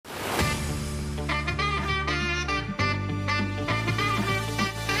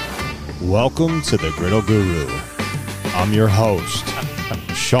Welcome to the Griddle Guru. I'm your host,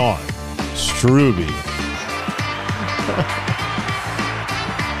 Sean Struby.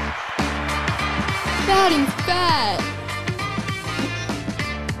 Fat and fat.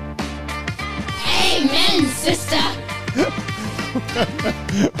 Amen, sister.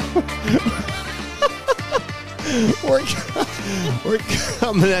 We're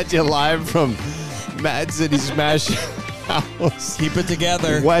coming at you live from Mad City Smash House. Keep it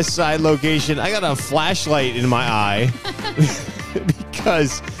together. West Side location. I got a flashlight in my eye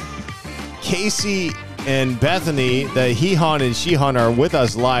because Casey and Bethany, the he-hon and she-hon, are with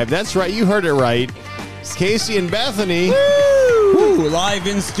us live. That's right. You heard it right. It's Casey and Bethany. Woo! Live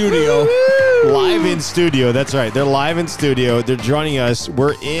in studio. Live in studio. That's right. They're live in studio. They're joining us.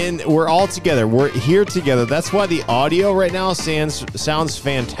 We're all together. We're here together. That's why the audio right now sounds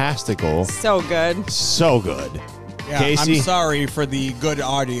fantastical. So good. So good. Yeah, Casey? I'm sorry for the good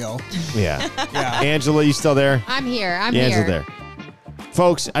audio. Yeah. Yeah. Angela, you still there? I'm here. I'm Yeah, here. Angela there.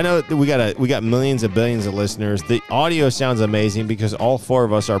 Folks, I know that we got millions of billions of listeners. The audio sounds amazing because all four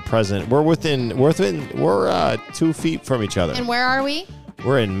of us are present. We're 2 feet from each other. And where are we?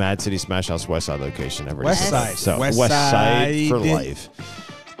 We're in Mad City Smash House West Side location. West Side. So West West Side for life.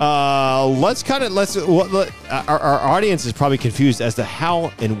 Our audience is probably confused as to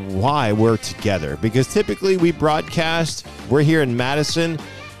how and why we're together, because typically we broadcast. We're here in Madison,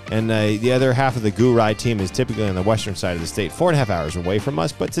 and the other half of the Guri team is typically on the western side of the state, 4.5 hours away from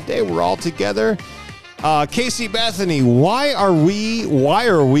us. But today we're all together. Casey, Bethany, why are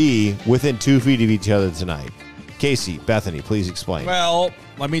we within 2 feet of each other tonight? Casey, Bethany, please explain. Well,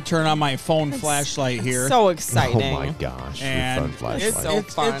 let me turn on my phone flashlight here. So exciting. Oh my gosh! And your phone flashlight. it's so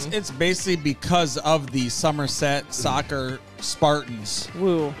fun. It's basically because of the Somerset Soccer Spartans.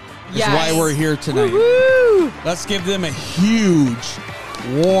 Woo. That's why we're here tonight. Woo! Let's give them a huge,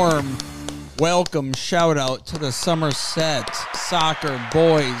 warm welcome shout out to the Somerset Soccer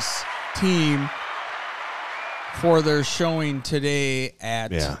Boys team for their showing today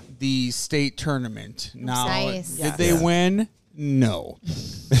at the state tournament. Now, Nice. did they win? No.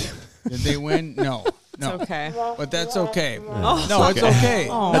 Did they win? No. No. It's okay. But that's okay. Oh. No, it's okay.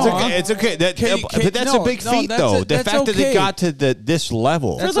 Oh. That's okay. It's okay. But that's a big feat, though. The fact that they got to this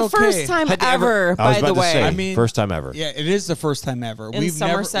level. For the first time ever, I was by about the to way. say, I mean, first time ever. Yeah, it is the first time ever. In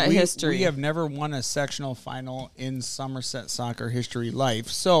Somerset history. We have never won a sectional final in Somerset soccer history life.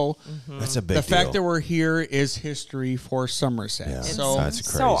 So That's a big the deal. fact that we're here is history for Somerset. Yeah. So That's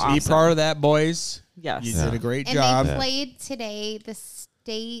crazy. so awesome. be proud of that, boys. Yes. You did a great And job. they played today the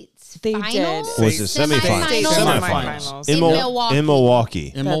state They finals? did. Was it Semifinals. semifinals? In Milwaukee. In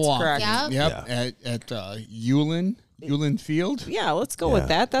Milwaukee. In That's Milwaukee. correct. Yep. At Ullin Field. Yeah, let's go with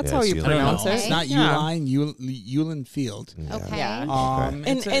that. That's how it's you Uline. pronounce Okay. it. It's not Yeah. Ullin Field. Okay. Yeah. And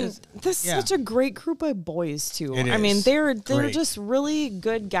And this is yeah. such a great group of boys too. It I mean, is. they're Great. just really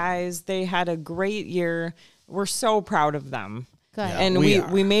good guys. They had a great year. We're so proud of them. Good. Yeah. And we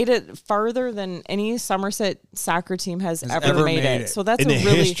we are. made it farther than any Somerset soccer team has ever ever made made it. it. So that's In the a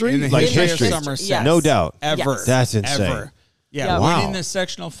really history? In the Like history of history. Somerset. Yes. No doubt. Ever. Yes. That's insane. Ever. Yeah, Yeah. Wow. winning the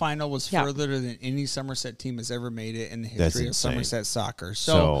sectional final was Yeah. further than any Somerset team has ever made it in the That's history of insane. Somerset soccer.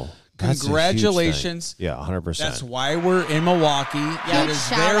 So, So, that's a huge congratulations. thing. Yeah, 100%. That's why we're in Milwaukee. That is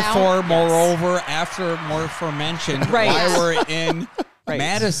Shout out. therefore, moreover, after more aforementioned, Right. why we're in Right.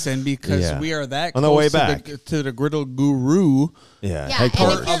 Madison, because Yeah. we are that On the close way to back. to the Griddle Guru. yeah, Yeah, and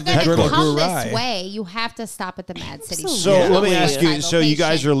headquarters. if you're of going the to Griddle come Guri. this way, you have to stop at the Mad City. So Yeah. let me ask you, Location. so you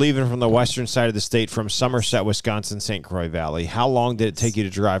guys are leaving from the western side of the state, from Somerset, Wisconsin, St. Croix Valley. How long did it take you to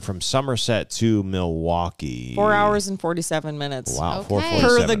drive from Somerset to Milwaukee? 4 hours and 47 minutes. Wow, Okay.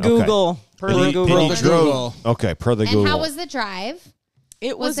 447. Per the Google. Per And the you- Google. and you the drove- Google. Okay, per the And Google. how was the drive?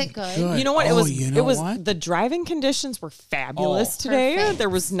 It Was it good? Good. You know what? Oh, It you was. know It was. what? The driving conditions were fabulous today. Perfect. There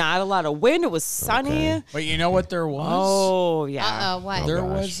was not a lot of wind. It was sunny. Okay. But you know what there was? Oh yeah. Uh-oh, what? There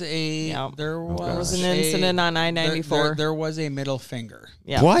gosh. was a Yep. there was an a- incident on I-94. There was a middle finger.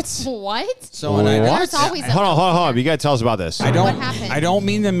 Yeah. What? What? So when I There's always a- Hold on. You got to tell us about this. I don't What happened? I don't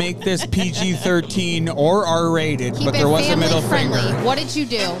mean to make this PG-13 or R-rated, Keep but it there was a family middle friendly. finger. What did you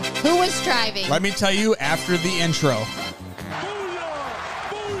do? Who was driving? Let me tell you after the intro.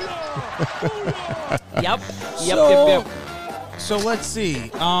 Yep. So- So let's see.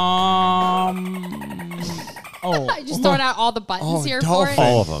 I just throwing out all the buttons here for it.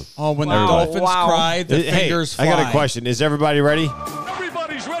 All of them. Oh, when Wow. the dolphins Wow. cry, the Hey, fingers fly. I got a question. Is everybody ready?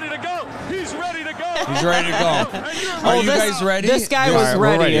 Everybody's ready to go. He's ready to go. He's ready to go. Are you guys ready? This guy was All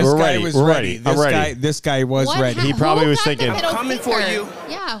right, ready. we're This ready. guy was We're ready. ready. I'm ready. This guy was What ready. He probably who was got the thinking, middle coming for finger? you.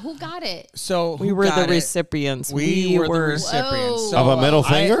 Yeah, who got it? So We who were the got it? recipients. We were the recipients. Whoa. So, Of a middle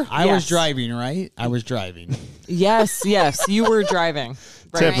finger? I was Yes. driving, right? I was driving. Yes, you were driving.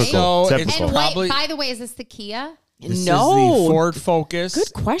 Typical. So it's Typical. And probably wait, by the way, is this the Kia? this is No. the Ford Focus,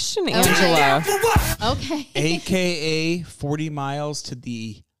 Good question, Angela. Okay. aka 40 miles to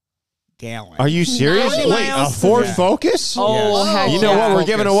the gallon. Are you serious? 90 Wait, a miles to Ford the- Focus? Oh, Yes. heck You know yeah. what we're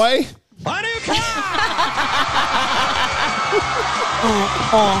giving Focus. away?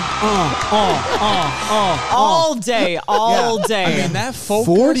 All day, all day. I mean, that Focus,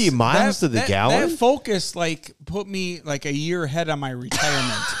 40 miles to the gallon? That Focus like put me like a year ahead on my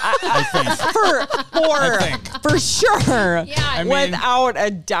retirement. I think. for sure. Yeah. I mean- without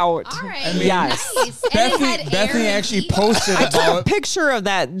a doubt. All right. Yes. Nice. And it had Bethany air and actually heat. posted Took a about. picture of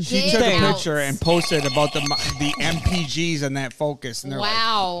that. She Dig took a out. picture and posted about the MPGs on that Focus, and they're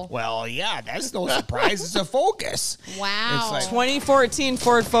Wow. like, "Well, yeah, that's no surprise. It's a Focus." Wow. It's like- 2014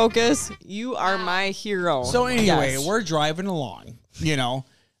 Ford Focus. You are my hero. So anyway, Yes. we're driving along. You know,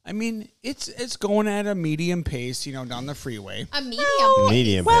 I mean, it's going at a medium pace. You know, down the freeway. A medium.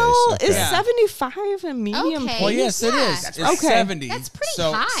 Medium well, pace. is Okay. 75 a medium Okay. pace? Well, yes, it Yeah. is. It's Okay. 70. That's pretty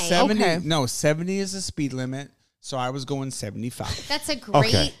so high. 70. Okay. No, 70 is the speed limit. So I was going 75. That's a great.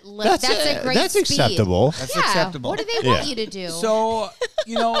 Okay. That's a great. That's speed. acceptable. That's Yeah. acceptable. What do they want Yeah. you to do? So,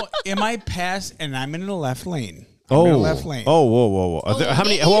 you know, am I past and I'm in the left lane? I'm in the left lane. Oh, whoa. Are there- how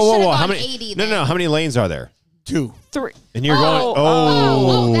many? maybe you Whoa. should've How gone many? 80 No. then. How many lanes are there? 2. 3. And you're going. Oh,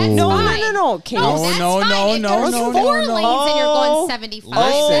 Oh, that's No, fine. no. Okay. No, No, that's no, fine. no, If no, there's no, four no, lanes no. and you're Oh. going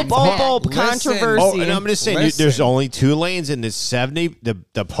 75. Listen. That's bad. Controversy. Oh, and I'm just saying, there's Listen. only 2 lanes, and it's 70.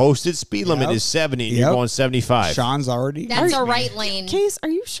 The posted speed limit Yep. is 70, and you're Yep. going 75. Sean's already. That's a beat me. right lane. Case, are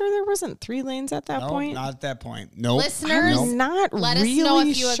you sure there wasn't 3 lanes at that No, point? not at that point. Nope. Listeners, I'm not let really us know if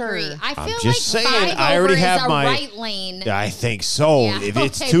you sure. agree. I feel just like saying, 5 I already over have is a my- right lane. I think so. Yeah, If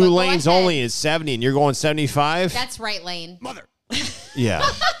it's okay, 2 but go lanes ahead. only, it's 70, and you're going 75. That's right lane. Yeah.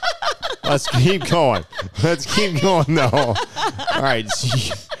 Let's keep going. Let's keep going, though. All right.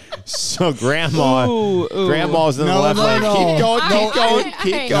 So Grandma's in the No, left no, lane. no. Keep going. All Keep right, going. all right,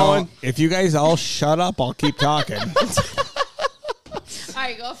 Keep all right. going. If you guys all shut up, I'll keep talking. All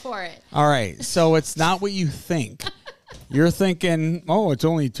right, go for it. All right. So it's not what you think. You're thinking, oh, it's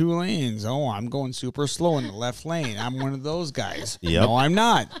only 2 lanes. Oh, I'm going super slow in the left lane. I'm one of those guys. Yep. No, I'm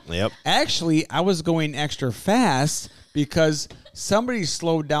not. Yep. Actually, I was going extra fast because somebody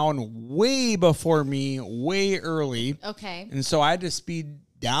slowed down way before me, way early. Okay. And so I had to speed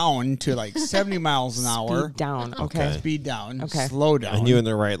down to like 70 miles an hour. Speed down. Okay. Speed down. Okay. Slow down. And you in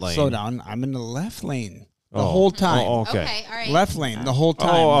the right lane. Slow down. I'm in the left lane the Oh. whole time. Oh, okay. Okay. All right. Left lane the whole time.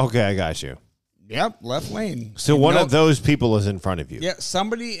 Oh, okay. I got you. Yep, left lane. So And one no- of those people is in front of you. Yeah,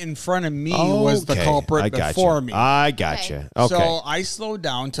 somebody in front of me was the Okay. culprit I got before you. me. I got Okay. you. Okay. So I slowed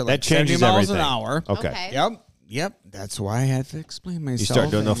down to That like 70 changes miles everything. an hour. Okay. Yep. That's why I had to explain myself. You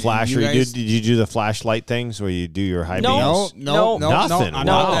start doing the and flash. you Or guys- did you do the flashlight things where you do your high No. beams? No. Nothing. I'm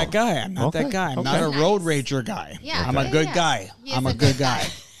Wow. not that guy. I'm not Okay. that guy. I'm Okay. not a Nice. road rager guy. Yeah. I'm a yeah, good yeah. guy. He is I'm a good guy.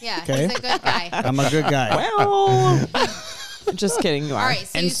 Yeah. Okay. He's a good guy. I'm a good guy. Well, just kidding. You are. All right.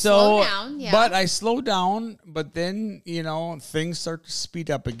 So And you so, slow down. Yeah. but I slow down, but then, things start to speed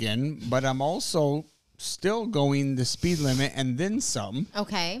up again, but I'm also still going the speed limit and then some.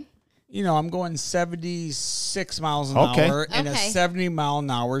 okay. I'm going 76 miles an Okay. hour in a Okay. 70 mile an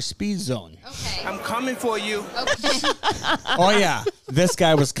hour speed zone. Okay. I'm coming for you. Okay. Oh yeah, this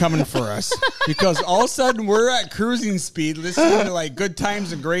guy was coming for us because all of a sudden we're at cruising speed, listening to like good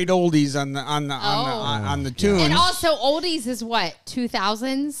times and great oldies on the tune. And also, oldies is what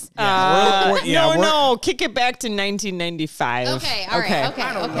 2000s. No. Kick it back to 1995. Okay. All right. Okay.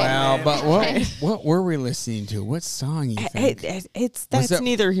 Okay. Well, but Okay. what were we listening to? What song you think? That's it-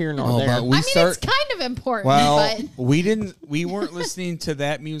 neither here nor Oh, there. but we I mean, start. it's kind of important, Well, but we weren't listening to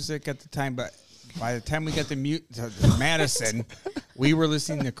that music at the time, but by the time we got to Madison, we were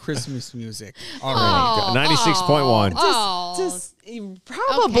listening to Christmas music already. Oh, 96.1. oh, Just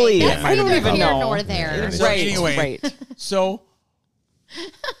probably. Okay, that's I don't neither even here know. nor there. So Right. anyway, Right. So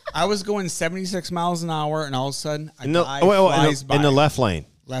I was going 76 miles an hour, and all of a sudden, a In the, guy wait, wait, flies by. in the left lane.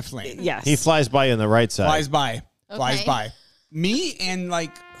 Left lane. Yes. He flies by on the right side. Flies by. Flies Okay. by. Me and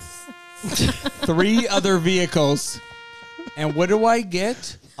like 3 other vehicles. And what do I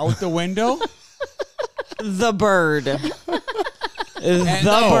get out the window? The bird. And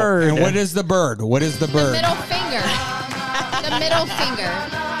The bird. And what is the bird? What is the bird? middle finger. The middle finger.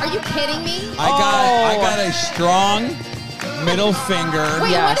 Are you kidding me? I got a strong middle finger.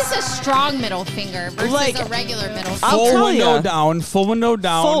 Wait, Yes. what is a strong middle finger versus Like, a regular middle I'll finger? Full tell window ya. down. Full window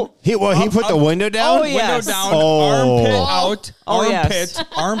down. Full- He put the window down. Oh, yeah. Window Yes. down. Oh. Armpit Oh. out. Oh, armpit. yes.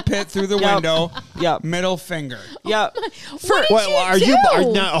 Armpit through the Yep. window. Yep. Middle finger. Yep. What did you are do?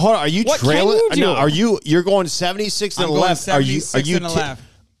 you now, hold on, are you What can trailing? you do? No, are you're going 76 to I'm the going left? 76 to the left.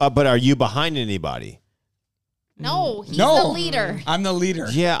 But are you behind anybody? No, he's No. the leader. I'm the leader.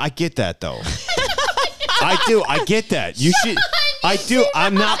 Yeah, I get that though. I do. I get that. You should. I do.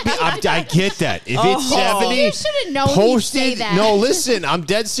 I'm not. I get that. If it's 70, You should have known he'd say posted. that. No, listen. I'm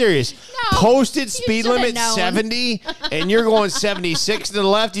dead serious. No, Posted you speed shoulda limit known. 70, and you're going 76 to the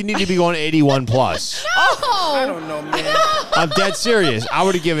left. You need to be going 81 plus. Oh, I'm dead serious. I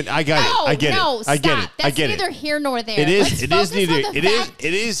would have given. I got it. I get no, it. I get stop. it. That's I get neither it. here nor there. It is. Let's It is focus neither. on the It is. fact-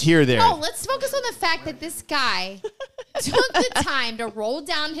 It is here there. No, let's focus on the fact that this guy took the time to roll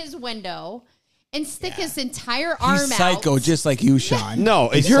down his window and stick his entire arm He's psycho, out. just like you, Sean. No,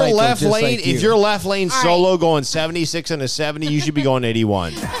 if He's you're psycho, left just lane, like you. if you're left lane All solo right. going 76 and a 70, you should be going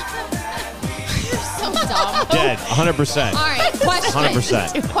 81. So dumb. Dead, 100%. All right, question.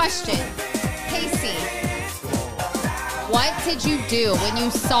 100%. Question. Casey, what did you do when you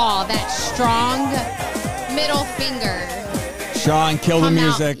saw that strong middle finger Sean, kill the come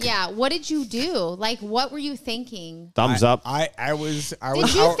music. out? Yeah, what did you do? Like, what were you thinking? Thumbs up. I was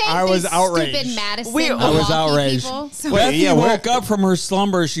Did you think I was these outraged. stupid Madison I Milwaukee was outraged. people? Bethany yeah, we're- woke up from her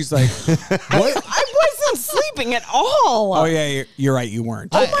slumber. She's like, "What? I wasn't sleeping at all. Oh yeah, you're right. You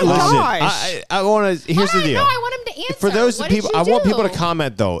weren't. my Listen, gosh. I want to. Here's the deal. No, I want him to answer. For those What did people, you I want do? people to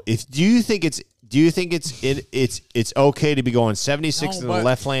comment though. If do you think it's okay to be going 76 No, in but-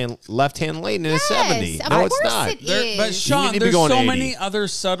 the left hand lane in a Yes, 70? of No, it's course not. it There- but is. Sean, need to be there's going so 80. many other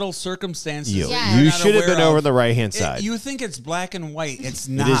subtle circumstances. You, Yeah. you're you not should have been aware over of. the right hand side. You think it's black and white? It's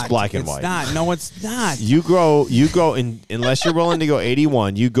not. black and It's white. not. No, it's not. You go, unless you're willing to go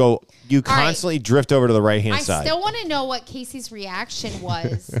 81, you right. constantly drift over to the right hand I side. still want to know what Casey's reaction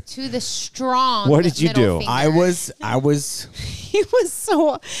was to the strong. What did you middle do? finger. I was He was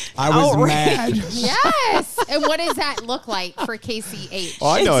so outraged. mad. Yes. And what does that look like for Casey H? Oh,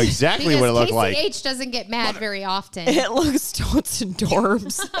 I know exactly because what it looked Casey like. H doesn't get mad very often. It looks totes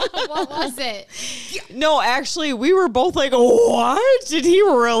adorbs. What was it? No, actually, we were both like, what? Did he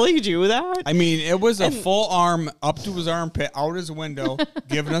really do that? I mean, it was a full arm up to his armpit, out his window,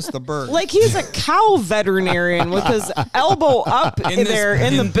 giving us the bird. Like he's a cow veterinarian with his elbow up In in this- there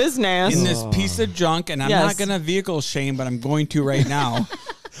in the in- business. in this piece of junk, and I'm Yes. not gonna vehicle shame, but I'm going to right now.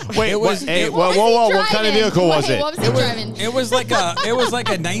 Wait, It was- hey, it- whoa, was whoa, he whoa! What kind of driving? vehicle was Wait, it? What was he driving? It was like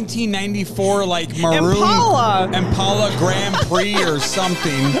a 1994 like maroon Impala. Grand Prix or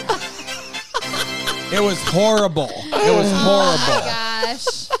something. It was horrible. It was horrible.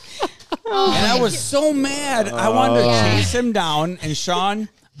 Gosh. And I was so mad. I wanted to Yeah. chase him down. And Sean,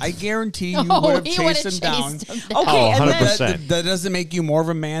 I guarantee you Oh, would have he chased would've him down. chased him down. Okay, Oh, and then 100%. That doesn't make you more of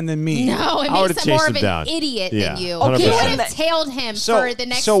a man than me. No, it I would've makes him more chased of him an down. idiot Yeah, than you. 100%. We would Okay, have tailed him So- for the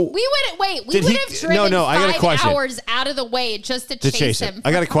next. so we wouldn't wait. We did would he- have driven no, I got a 5 question. hours out of the way just to Chase him. him.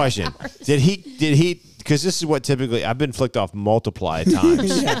 I got a for question. 5 hours. Did he? Because this is what typically I've been flicked off multiply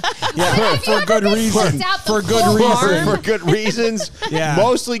times. Yeah, Have you for ever good been reason. flipped out the For good full reason. arm? for good reasons. Yeah.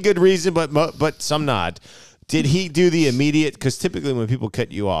 Mostly good reason, but some not. Did he do the immediate? Because typically when people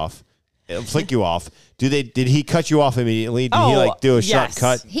cut you off, flick you off, did he cut you off immediately? Did he Oh, like do a yes.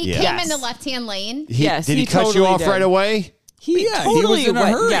 shortcut? He Yeah. came Yes. in the left-hand lane. Yes, Did he he cut you totally off did. right away? he Yeah, totally he was in a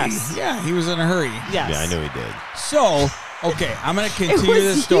went. hurry. Yes. Yeah, he was in a hurry. Yes. Yeah, I knew he did. So, okay, I'm going to continue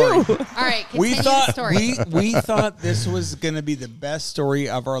was the story. All right, continue We the thought story. we thought this was going to be the best story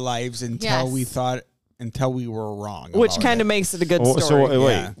of our lives until Yes. until we were wrong. Which about kind it. of makes it a good Oh, story. so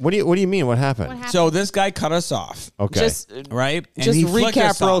wait, Yeah. what do you mean? What happened? What happened? So this guy cut us off, Okay. Just right? And Just he flicked recap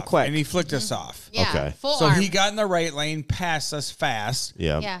us real off, quick. And he flicked us off. yeah, okay. full So arm. he got in the right lane, passed us fast.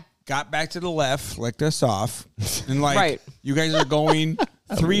 yeah. yeah. Got back to the left, flicked us off, and like Right. you guys are going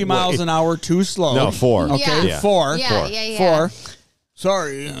 3 miles an hour too slow. No, 4. Okay, Yeah. 4. Yeah, yeah, yeah. 4.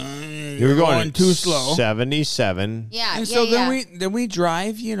 Sorry, You were going too slow. 77. Yeah, And yeah, so yeah. then we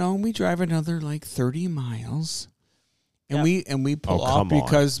drive, we drive another like 30 miles. And we pull Oh, off come on.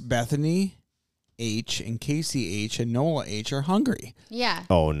 because Bethany H and Casey H and Noah H are hungry. Yeah.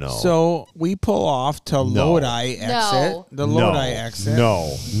 Oh no. So we pull off to No. Lodi exit. No. The no. Lodi exit.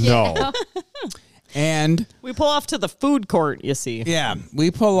 No. And we pull off to the food court, you see. yeah,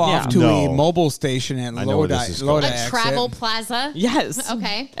 we pull off Yeah. to a No. mobile station at I know where Lodi, this is going. Lodi A exit. travel plaza. Yes.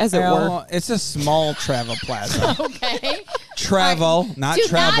 Okay. As it were. Well, it's a small travel plaza. Okay. Travel, not Do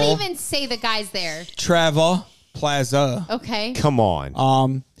travel. not even say the guys there. Travel plaza. Okay. Come on.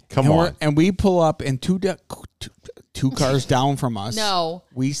 Come Come on. And we pull up and two 2 cars down from us. No.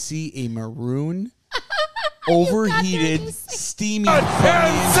 We see a maroon, overheated, steaming from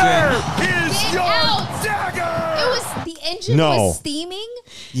the engine. Get out. It was the engine was steaming.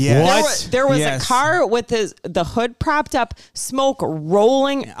 Yes. There was Yes. a car with the hood propped up, smoke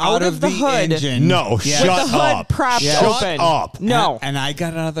rolling out of the hood. engine. No, Yeah. shut With the hood up. propped Shut open. up. No. And I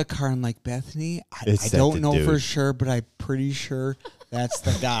got out of the car and like, Bethany, I It's that don't the know dude. for sure, but I'm pretty sure that's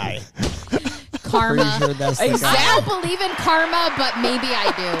the guy. Karma. Pretty sure that's the guy. I don't believe in karma, but maybe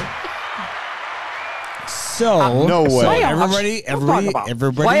I So No way. everybody,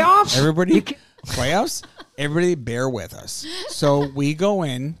 playoffs. Everybody, bear with us. So we go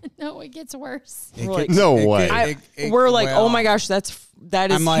in. do. No, it gets worse. No way. We're like, oh my gosh, that is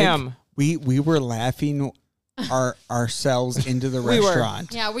I'm like, him. we were laughing ourselves into the We were. restaurant.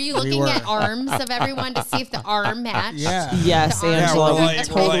 Yeah, were you looking at arms of everyone to see if the arm matched? Yeah. Yes, The arms Angela, of we everyone?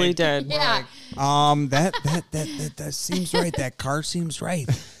 totally did. Yeah. That seems right. That car seems right.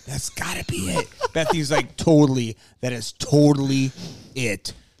 That's gotta be it. Bethy's like, totally. That is totally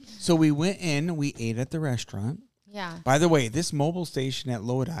it. So we went in. We ate at the restaurant. Yeah. By the way, this mobile station at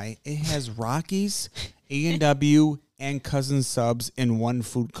Lodi, it has Rockies, A&W, and Cousin Subs in one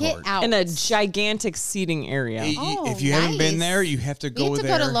food Get court. out. In a gigantic seating area. If you haven't been nice. there, you have to we go have to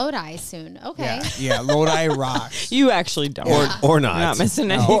there. go to Lodi soon. Okay. Yeah, Lodi rocks. You actually don't. Or not. You're not missing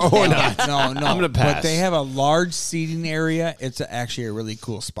anything. Or not. No. I'm gonna pass. But they have a large seating area. It's actually a really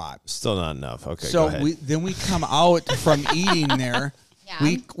cool spot. Still not enough. Okay, go So ahead. we come out from eating there.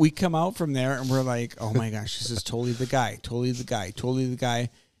 Yeah. We come out from there and we're like, oh my gosh, this is totally the guy, totally the guy, totally the guy.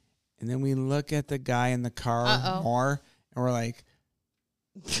 And then we look at the guy in the car more and we're like,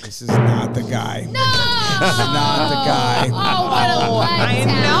 this is not the guy. No! This is not the guy. Oh, what a letdown.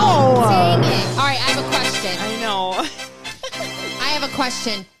 I know. Dang it. All right, I have a question. I know. I have a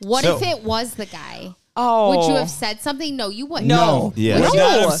question. What So- if it was the guy? Oh. Would you have said something? No, you wouldn't. No, Yes. would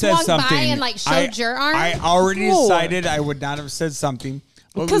not have said Swung something. by and like showed your arm. I already No. decided I would not have said something.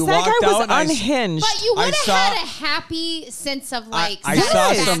 But Because we that walked guy was out and I s- unhinged. But you I would have saw- had a happy sense of like I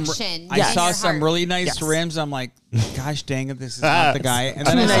saw some. satisfaction. I in saw your some heart. really nice Yes. rims. I'm like, gosh dang it, this is not the guy. And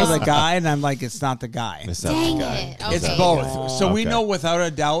then I saw the guy, and I'm like, it's not the guy. It's not Dang the guy. it. It's Okay. both. So we Okay. know without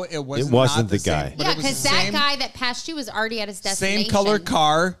a doubt it wasn't. wasn't not the same, guy. but Yeah, it was the because that same- guy that passed you was already at his destination. Same color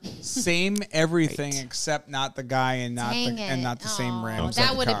car, same everything except not the guy and not Dang the it. and not the same Aw, rims.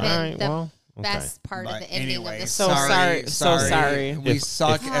 That of would the have car. been Alright, the well, okay. best part of But the ending anyway, of the So story. sorry. We If-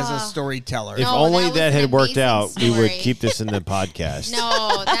 suck if- as a storyteller. If No, only that was that an had worked amazing out, we would story. keep this in the podcast.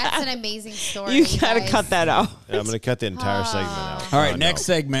 No, that's an amazing story. You gotta guys. cut that out. I'm going to cut the entire segment out. All right, Oh, next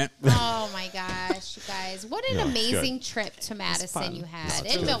no. segment. Oh my gosh, you guys. What an No, it's amazing trip to Madison fun. you had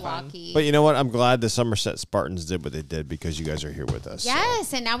in Milwaukee. But you know what? I'm glad the Somerset Spartans did what they did because you guys are here with us. so.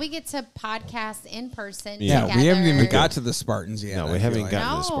 Yes, and now we get to podcast in person Yeah, together. we haven't even got to the Spartans yet. No, I we feel haven't like. gotten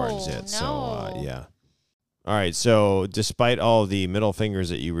to the No, Spartans yet. So, no. yeah. All right. So, despite all the middle fingers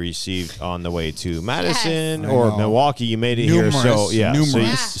that you received on the way to Madison Yes. or I know. Milwaukee, you made it here. So, Numerous, yeah. So you, numerous.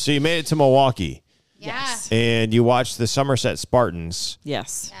 Yeah. so you made it to Milwaukee Yeah. and you watched the Somerset Spartans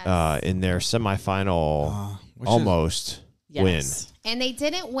Yes. in their semifinal which is- almost Yes. win. And they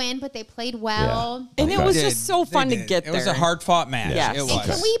didn't win, but they played well. And Okay. it was They just did. so They fun to did. get there. It was a hard fought match. Yes. It And was.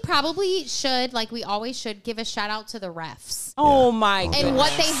 And we probably should, like we always should, give a shout out to the refs Oh my and god.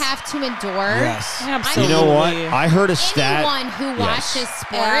 what they have to endure. Yes. Absolutely. You know what? I heard a stat. Anyone who watches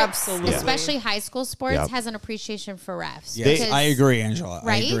sports, Absolutely. especially high school sports, Yep. has an appreciation for refs. Yes, because- I agree, Angela.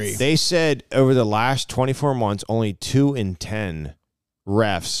 Right? I agree. They said over the last 24 months, only 2 in 10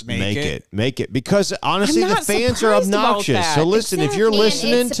 refs Make it. make it because honestly I'm the not fans are surprised about obnoxious. that. So listen, if you're And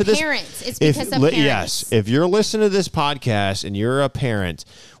listening it's to this, parents. It's because of parents. yes, if you're listening to this podcast and you're a parent,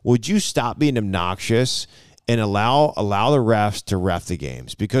 would you stop being obnoxious and allow the refs to ref the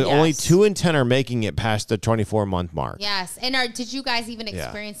games? Because only Yes. 2 in 10 are making it past the 24-month mark. Yes. And did you guys even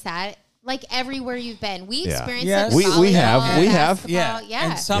experience that? Like everywhere you've been, we Yeah. experienced Yes. it. We have. We have. basketball, Yeah.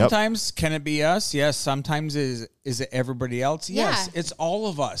 And sometimes can it be us? Yes. Sometimes is it everybody else? Yes. Yeah. It's all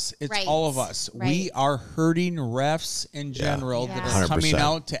of us. It's Right. all of us. Right. We are hurting refs in general that Yeah. are coming 100%.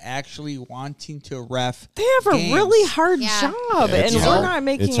 out to actually wanting to ref. They have games. a really hard Yeah. job, Yeah, it's and hard. we're not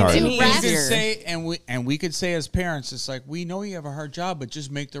making It's it hard. any To ref- We could easier. say, and we could say as parents, it's like, we know you have a hard job, but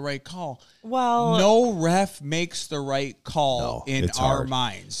just make the right call. Well, No ref makes the right call No, in it's our hard.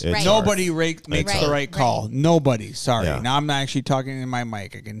 minds. It's Right. Nobody makes Right, the right call. Nobody. Sorry. Yeah. Now I'm actually talking in my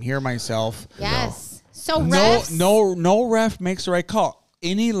mic. I can hear myself. Yes. So No, refs. no ref makes the right call.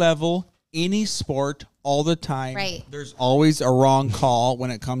 Any level, any sport, all the time. Right. There's always a wrong call when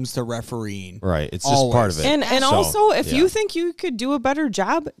it comes to refereeing. Right. It's just part of it. And So, also, if yeah. you think you could do a better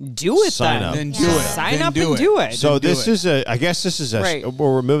job, do it Sign then. up. Then do Yeah. it. Sign Then up and do it. So Then do this it. is a. I guess this is a. Right.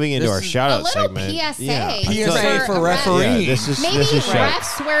 Well, we're moving into This our is shout A out little segment. PSA. Yeah. I feel PSA like- for a ref. refereeing. Yeah, this is Maybe this is shout.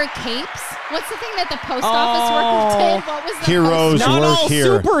 refs wear capes. What's the thing that the post office workers did? What was the Heroes post- Not work all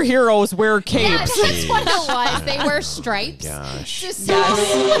here. superheroes wear Yeah, capes. that's what it was. They wear stripes. Gosh. Just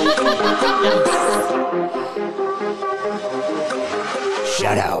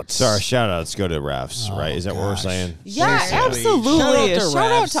Shout outs. So our shout outs go to refs, right? Is that what we're gosh. saying? Yeah, Seriously. absolutely. Shout out to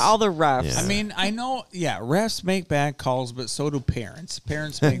Shout out refs. to all the refs. Yeah. I mean, I know, refs make bad calls, but so do parents.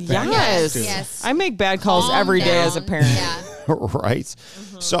 Parents make bad Yes. calls, too. Yes. I make bad calls Calm every day as a down. parent. Yeah. Right.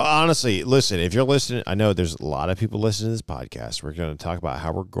 So honestly, listen, if you're listening, I know there's a lot of people listening to this podcast. We're going to talk about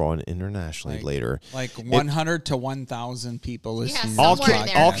how we're growing internationally later. Like 100 to 1,000 people listening to Yeah, this somewhere in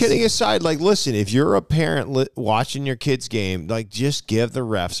podcast. there. All kidding aside, like, listen, if you're a parent watching your kid's game, like, just give the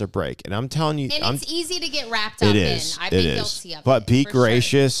refs a break. And I'm telling you, And it's easy to get wrapped up it is. in. I've It been is. guilty of But it. be for sure.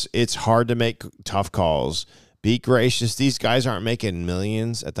 gracious. It's hard to make tough calls. Be gracious. These guys aren't making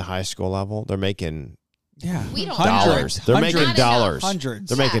millions at the high school level. They're making Yeah. We don't dollars. They're Not making enough. dollars. Hundreds.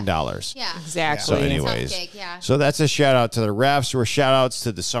 They're making dollars. Yeah. Exactly. So It's a tough anyways, gig, yeah. so that's a shout out to the refs. We're shout outs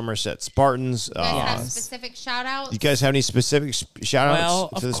to the Somerset Spartans. You guys have specific shout outs? You guys have any specific shout outs Well,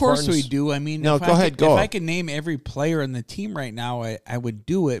 to the of course Spartans? we do. I mean, No, if go I ahead, could, go. If I could name every player on the team right now, I would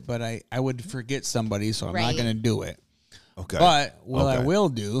do it, but I would forget somebody, so I'm not Right. going to do it. Okay. But what I Okay. will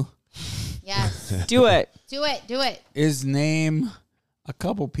do Yes. Do it. Do it. Do it. is name a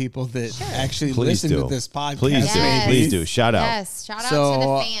couple people that actually Please listen do. to this podcast. Please do. Yes. Please do. Shout out. Yes. Shout out So, to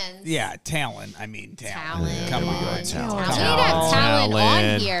the fans. yeah, talent. I mean, talent. Talent. Come on. Talent. We need to have talent on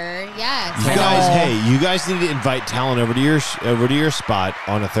Talent. here. Yes. You guys, hey, you guys need to invite talent over to your spot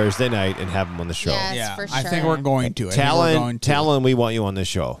on a Thursday night and have them on the show. Yes, Yeah, for I think sure. we're going to. I think we're going Talent, to. talent, we want you on this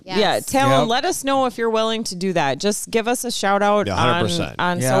show. Yes. Yeah, talent. Yep. Let us know if you're willing to do that. Just give us a shout out Yeah, on 100%.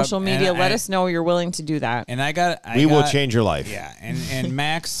 on Yep, social and media. Let I- us know you're willing to do that. And I We will got- change your life. Yeah, and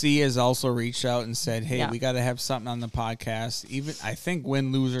Max C has also reached out and said, "Hey, Yeah. we got to have something on the podcast. Even I think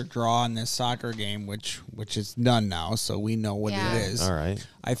win, lose or draw in this soccer game, which is done now, so we know what Yeah. it is. All right.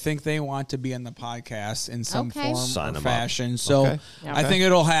 I think they want to be on the podcast in some Okay. form Sign or 'em up. fashion. So Okay. Yeah. I think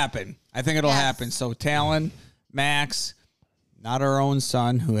it'll happen. I think it'll Yes. happen. So Talon, Max, not our own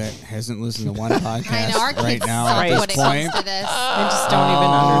son who hasn't listened to one podcast I know our kids right now suck at when this it point. comes to this. I just don't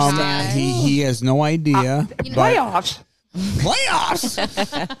even understand. He has no idea. You know- but- Playoffs.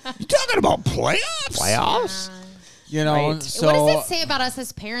 Playoffs? You talking about playoffs? Playoffs? You know, Right. so what does it say about us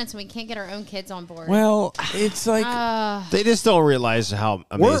as parents when we can't get our own kids on board? well, it's like They just don't realize how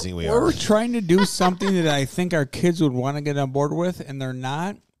amazing we are. we're trying to do something that I think our kids would want to get on board with, and they're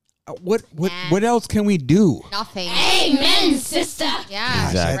not. What else can we do? nothing. Amen, sister. Yeah,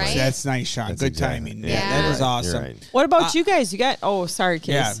 Exactly. right? That's nice, Sean. That's Good exactly- timing. yeah, Yeah, you're that was right, awesome. you're right. What about you guys? You got? Oh, sorry,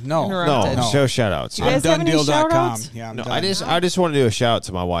 kids. Yeah, no. Interrupted. No, No. show shout outs. You guys have any DoneDeal.com. shout-outs? Yeah, I'm No, done. I just want to do a shout out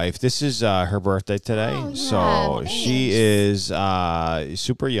to my wife. This is her birthday today, Oh, yeah. so Thanks. she is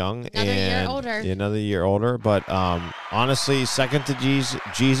super young Another year and older. another year older. But honestly, second to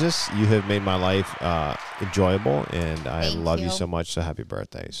Jesus, you have made my life enjoyable, and I Thank love you you. so much. So happy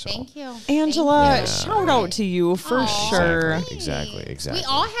birthday! So Thank you. Angela, Thank you. shout out to you for Aw, sure. Exactly. We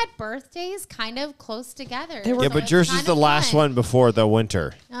all had birthdays kind of close together. They were- Yeah, so but it's yours kind is the of last fun. one before the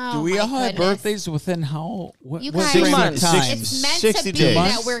winter. Oh, Do we my all have goodness. birthdays within how? What, You what guys- frame 2 of months. time? It's meant 60 to be days.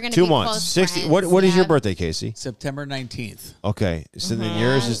 that we're going to 2 be months. close 60. friends. What is your Yeah. birthday, Casey? September 19th. Okay, so then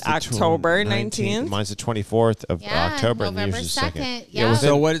yours is the October 19th. 19th. Mine's the 24th of Yeah, October, and November yours is the 2nd. 2nd, yeah. within-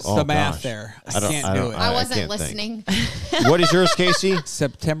 So what's oh, the math gosh. there? I don't- can't I do don't- it. I I wasn't can't think. listening. What is yours, Casey?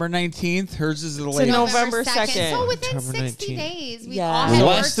 September 19th. Hers is the So latest. November 2nd. So within October 60 19th. days, we Yeah. all had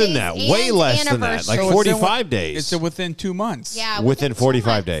Less than birthdays that. Way and less than that. Like anniversaries. So it's 45 days. It's within 2 months. Yeah, within 2 45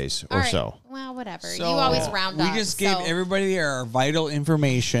 months. days or All right. so. Well, whatever. So you always round we up. just gave so- everybody our vital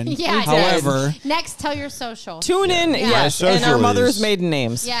information. Yeah, it However, does. Next, tell your social. Tune in, Yeah. yes, My and our social mother's is- maiden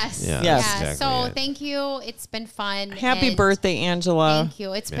names. Yes. Yeah, Yes. Yeah. exactly So it. thank you. It's been fun. Happy and birthday, Angela. Thank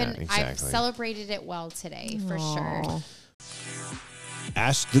you. It's Yeah, been. I've exactly. celebrated it well today for sure.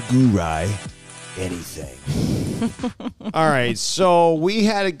 Ask the Guri anything. All right, so we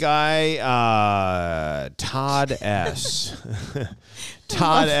had a guy, Todd S.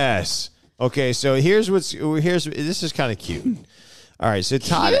 Todd S. Okay, so here's this is kind of cute. All right, so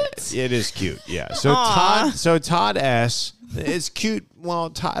Todd, it is cute, yeah. So Todd S. It's cute.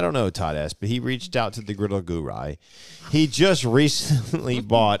 Well, I don't know Todd S. But he reached out to the Griddle Guri. He just recently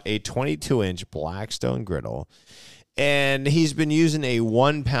bought a 22-inch Blackstone griddle, and he's been using a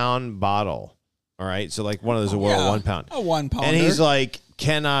 1-pound bottle All right, so like one of those will weigh 1 pound. A 1 pounder. And he's like, he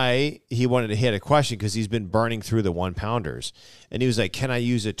had a question because he's been burning through the 1 pounders. And he was like, can I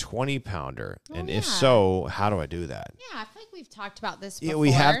use a 20 pounder? And if so, how do I do that? Yeah, I feel like we've talked about this before. Yeah, we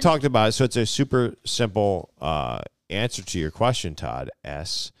have talked about it. So it's a super simple answer to your question, Todd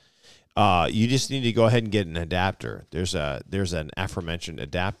S. You just need to go ahead and get an adapter. There's an aforementioned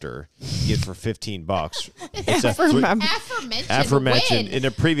adapter you get for $15. It's aforementioned in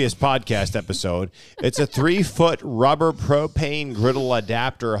a previous podcast episode. It's a 3-foot rubber propane griddle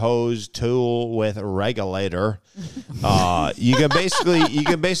adapter hose tool with a regulator. You can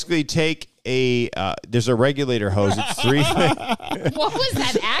basically take there's a regulator hose. It's 3. What was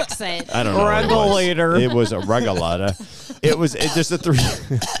that accent? I don't know. Regulator. It was a regulator. There's a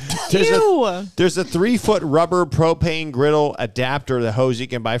 3-foot rubber propane griddle adapter, the hose you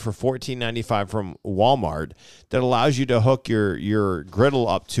can buy for $14.95 from Walmart, that allows you to hook your griddle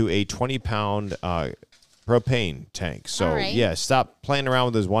up to a 20-pound propane tank. So yeah, stop playing around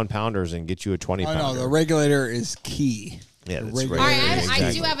with those 1 pounders and get you a 20 pounder. No, the regulator is key. Yeah, that's All right,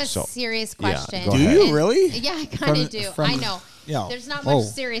 I do have a serious question. Do you really? Yeah, I kind of do. I know. Yeah. There's not much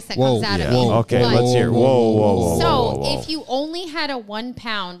serious that comes out of me. Okay, let's hear. Whoa. So if you only had a 1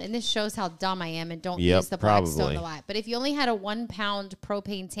 pound, and this shows how dumb I am and don't use the Blackstone a lot, but if you only had a 1 pound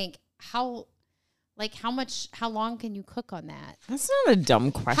propane tank, how long can you cook on that? That's not a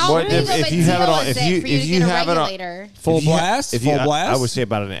dumb question. How big of a deal is it for you to get a regulator? Full blast? I would say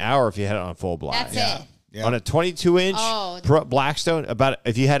about an hour if you had it on full blast. That's it. Yeah. On a 22-inch Blackstone,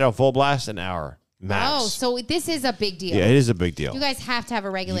 if you had it on full blast, an hour max. Oh, so this is a big deal. Yeah, it is a big deal. You guys have to have a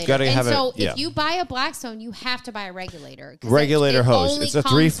regulator. You gotta have if you buy a Blackstone, you have to buy a regulator. Regulator hose. It's a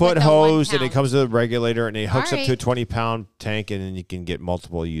 3-foot hose, and it comes with a regulator, and it hooks up to a 20-pound tank, and then you can get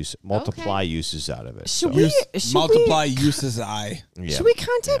multiply uses out of it. Should multiply uses I. Yeah. Should we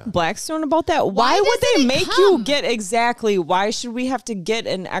contact Blackstone about that? Why would they make you get exactly? Why should we have to get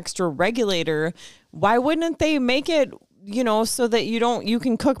an extra regulator? Why wouldn't they make it, so that you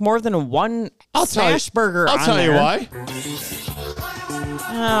can cook more than one smash burger? I'll tell you why.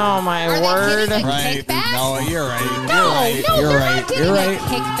 Oh my word! Right? No, you're right. You're right.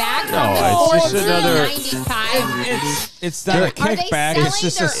 Kickback. No, it's just another. It's not a kickback. It's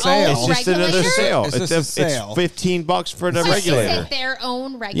just a sale. It's just another sale. It's just a sale. It's $15 for the regulator. Is it their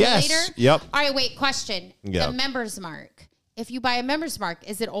own regulator? Yes. Yep. All right. Wait. Question. Yep. The Members Mark. If you buy a Members Mark,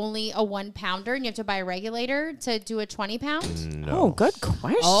 is it only a 1 pounder and you have to buy a regulator to do a 20 pound? No. Oh, good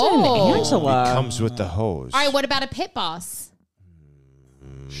question, Angela. It comes with the hose. All right. What about a Pit Boss?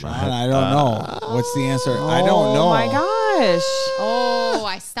 I don't know. What's the answer? I don't know. Oh my gosh. Oh,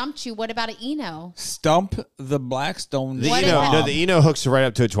 I stumped you. What about an Eno? Stump the Blackstone. The Eno hooks right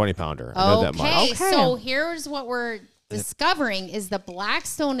up to a 20 pounder. I know that much. Okay, so here's what we're discovering is the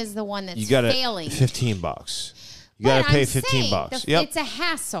Blackstone is the one that's failing. $15. You got to pay $15. Yep. It's a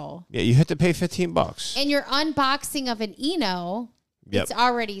hassle. Yeah, you have to pay $15. And your unboxing of an Eno, it's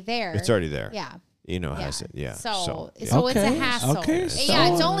already there. It's already there. Yeah. Eno has it, yeah. So it's a hassle. Okay,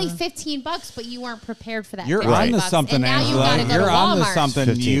 yeah, it's only $15, but you weren't prepared for that. You're onto something, Angela. You're onto something.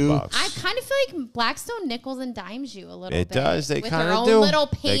 I kind of feel like Blackstone nickels and dimes you a little bit. It does. They kind of do. With their own little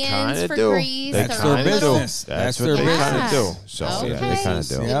pans for grease. That's their business. That's what they kind of do. So okay. they kind of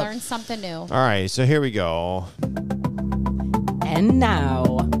do. We learned something new. All right, so here we go. And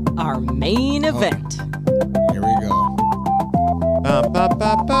now, our main event. Here we go.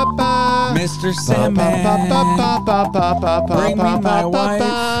 Mr. Sandman, bring me my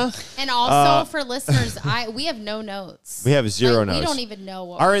wife. And also for listeners, we have no notes. We have zero notes. We don't even know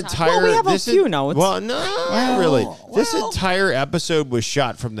what our we're entire. talking we have a few notes. Well, no, not really. This entire episode was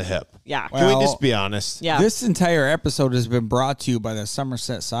shot from the hip. Yeah. Can we just be honest? Yeah. This entire episode has been brought to you by the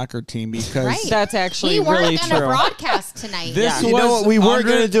Somerset soccer team because that's actually we really weren't true. going to broadcast tonight. You know what? We weren't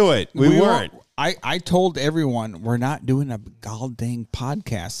going to do it. We weren't. I told everyone we're not doing a goddamn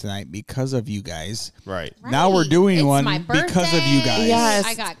podcast tonight because of you guys. Right. Now we're doing one my because of you guys. Yes.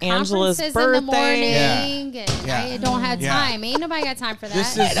 I got Angela's conferences birthday. in the morning, and I don't have time. Ain't nobody got time for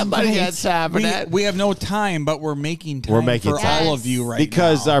that. Ain't nobody got time for that. We have no time, but we're making time for all of you right now.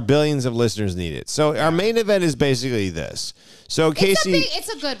 Because our billions of listeners need it. So our main event is basically this. So Casey, it's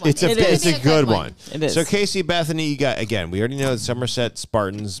a good one. It's a good one. It is. So Casey, Bethany, you got we already know the Somerset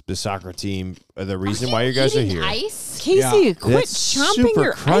Spartans, the soccer team, are the reason why you guys are here. Ice? Casey, quit That's chomping super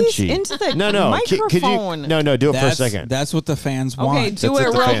your crunchy. ice into the No. microphone. No, do it for a second. That's what the fans want. Okay, do it That's what the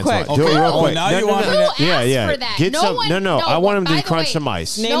real fans quick. want. Do it real quick. now you want me Who to... asked for that? Get some. one, No. I want him by to the crunch way, some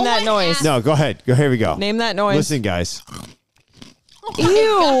ice. Name No that one noise. asked- No, go ahead. Here we go. Name that noise. Listen, guys.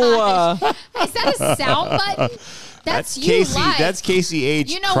 Oh my gosh. Is that a sound button? That's you Casey. live. That's Casey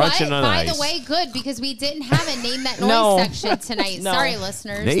H. You know crunching what? on By ice. the way, good, because we didn't have a Name That Noise section tonight. No. Sorry,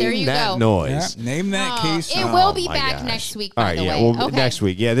 listeners. Name there you that go. noise. Yeah, name that Casey. It will be my back gosh. next week, All by right, the yeah, way. well, Okay. next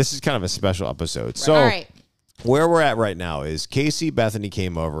week. Yeah, this is kind of a special episode. So All right. where we're at right now is Casey Bethany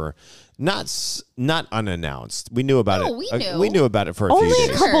came over, not unannounced. We knew about it. we knew. We knew about it for a Only few a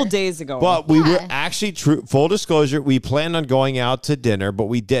days. couple days ago. But we were Yeah. actually, full disclosure, we planned on going out to dinner, but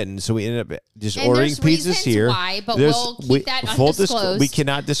we didn't. So we ended up just And ordering there's pizzas reasons here. why, but we'll keep that undisclosed. We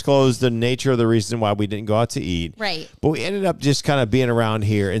cannot disclose the nature of the reason why we didn't go out to eat. Right. But we ended up just kind of being around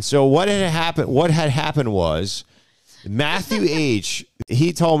here. And so what had happened was Matthew H.,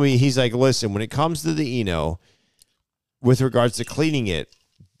 he told me, he's like, listen, when it comes to the Eno, with regards to cleaning it,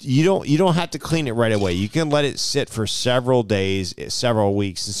 you don't have to clean it right away. You can let it sit for several days, several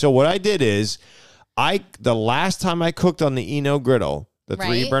weeks. And so what I did is, the last time I cooked on the Eno griddle, the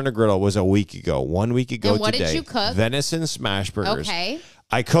Right. 3-burner griddle, was a week ago. 1 week ago And what today. did you cook? Venison smash burgers. Okay.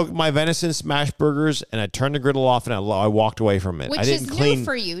 I cooked my venison smash burgers and I turned the griddle off and I walked away from it. Which I didn't is clean new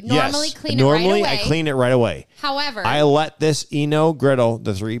for you. Yes. Normally clean it right Normally away. I clean it right away. However, I let this Eno griddle,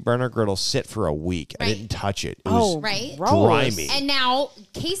 the 3-burner griddle, sit for a week. I Right. didn't touch it. It was Right. grimy. and now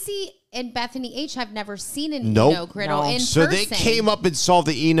Casey and Bethany H have never seen an Nope. Eno griddle No. in So person. they came up and saw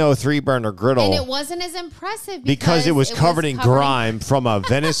the Eno 3-burner griddle. and it wasn't as impressive because it was covered in grime from a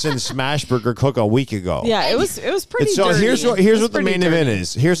venison smash burger cook a week ago. yeah, it was pretty. And so dirty. here's It what was the pretty main dirty. event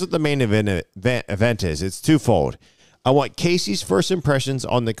is. Here's what the main event is. It's twofold. I want Casey's first impressions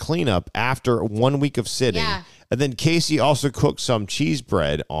on the cleanup after 1 week of sitting. Yeah. And then Casey also cooked some cheese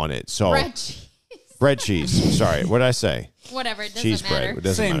bread on it. So bread cheese. bread cheese. Sorry, what did I say? Whatever, it doesn't Cheese matter. bread. It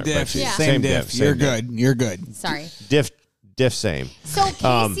doesn't Same matter. Bread diff. cheese. Yeah. Same diff. You're good. You're good. Sorry. Diff same. So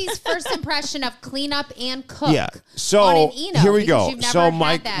Casey's first impression of cleanup and cook. Yeah. on So an Eno, here we because go. you've never So had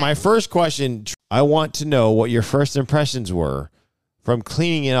my that. first question, I want to know what your first impressions were from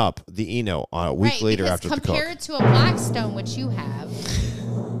cleaning it up, the Eno, a week right, later because after the cook. compared to a Blackstone, which you have.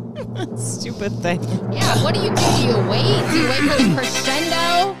 Stupid thing. Yeah, what do you do? Do you wait? Do you wait for the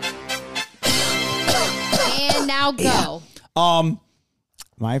crescendo? And now go.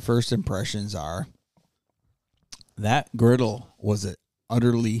 My first impressions are that griddle was an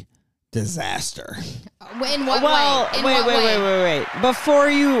utterly disaster. In what Well, way? In wait, what way? wait. Before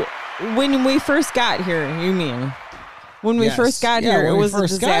when we first got here, you mean? When we Yes. first got Yeah, here, when it we was a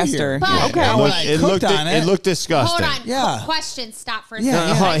first got here. disaster. But- Yeah. Okay. Now, when I It cooked looked on it looked disgusting. Hold on. Yeah. Question. Stop for a Yeah, second.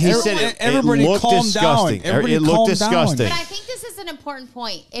 yeah. He Everyone- said it everybody looked calm disgusting. down. Everybody It looked calm disgusting. But I think this is an important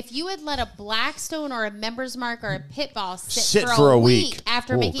point. If you had let a Blackstone or a Members Mark or a Pitball sit for a week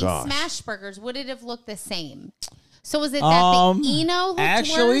after Oh, making gosh. smash burgers, would it have looked the same? So was it that the Eno looked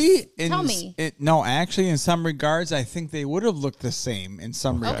actually, worse? Tell me. Actually, in some regards, I think they would have looked the same in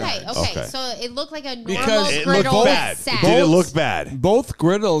some regards. Okay. So it looked like a normal Because It griddle looked with bad. sat. Did it look bad? Both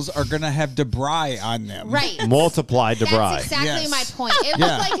griddles are going to have debris on them. Right. Multiplied debris. That's exactly Yes. my point. It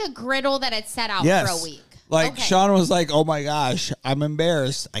Yeah. looked like a griddle that had sat out Yes. for a week. Like Okay. Sean was like, "Oh my gosh, I'm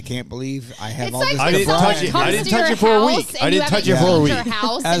embarrassed. I can't believe I have It's all like this when I didn't someone touch it. comes I didn't to touch your it for a house week. and I you didn't haven't touch it for a cleaned week. Your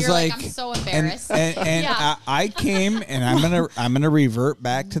house, As and you're like, like- I'm so embarrassed. And Yeah. I came and I'm gonna revert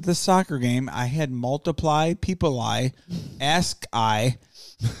back to the soccer game. I had multiply people ask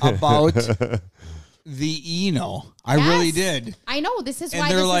about the Eno. I Yes. really did. I know this is And why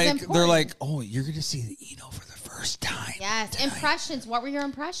they're this like is important. they're like, "Oh, you're gonna see the Eno for the first time." yes, tonight." impressions. What were your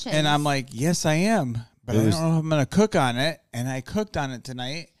impressions? And I'm like, "Yes, I am, but I don't know if I'm gonna cook on it." And I cooked on it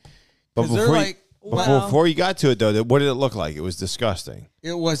tonight. But 'Cause they're before, like, before you got to it, though, what did it look like? It was disgusting.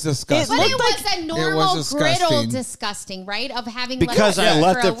 it was disgusting. but it looked was a normal griddle disgusting. disgusting, right? Of having Because left I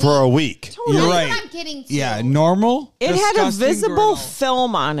left it for a week. You're That's right. what I'm getting to. Yeah, normal. It had a disgusting visible griddle.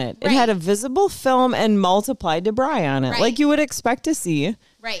 film on it. It Right. had a visible film and multiplied debris on it, Right. like you would expect to see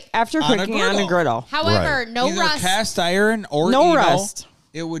Right. after On a cooking on a griddle. griddle. However, Right. no Either rust. cast iron or No Eno, rust.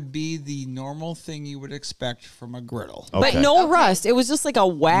 It would be the normal thing you would expect from a griddle. Okay. But no Okay. rust. It was just like a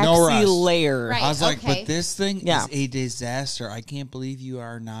waxy rust. layer. Right. I was like, okay. but this thing Yeah. is a disaster. I can't believe you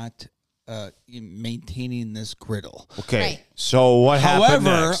are not maintaining this griddle. Okay. Right. So what happened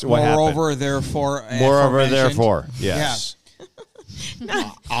However, next? What moreover, happened? therefore, Moreover, aforementioned- therefore. Yes.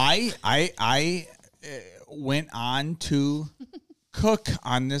 I went on to cook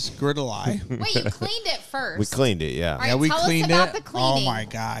on this griddle eye. Wait, you cleaned it first. We cleaned it, yeah. All right, Yeah, we tell us cleaned about it. the cleaning. Oh my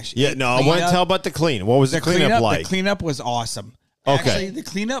gosh! Yeah, It no, I cleaned want to up- tell about the clean. What was the cleanup like? The cleanup was awesome. Okay. Actually, the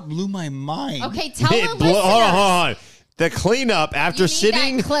cleanup blew my mind. Okay, tell It our blew- listeners. hold on. The cleanup after You need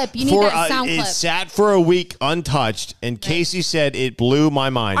sitting that clip. You need for that sound it clip. sat for a week untouched, and Casey said it blew my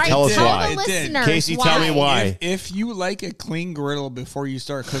mind. All right, Tell us tell why. the It did. listeners Casey, tell me why. If you like a clean griddle before you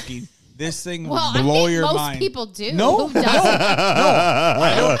start cooking, This thing will well, blow I think your most mind. people do. No, Who doesn't?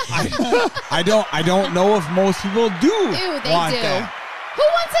 I don't know if most people do. Ew, they want do. That. Who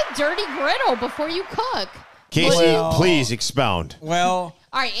wants a dirty griddle before you cook? Casey, please expound. Well,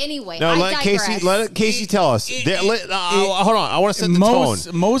 all right. Anyway, No, I let digress. Casey tell us. Hold on, I want to set the tone.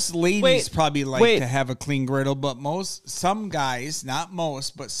 Most ladies probably like wait. to have a clean griddle, but some guys, not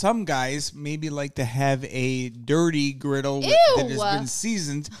most, but some guys maybe like to have a dirty griddle that has been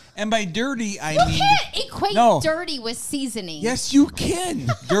seasoned. And by dirty, I mean can't equate dirty with seasoning. Yes, you can.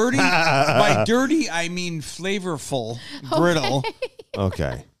 Dirty. By dirty, I mean flavorful griddle.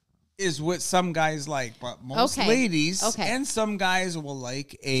 Okay. Is what some guys like, but most ladies and some guys will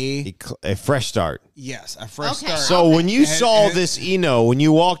like a fresh start. Yes, a fresh start. So when you saw this Eno, when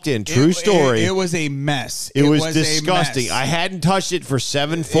you walked in, true story, it was a mess. It was disgusting. I hadn't touched it for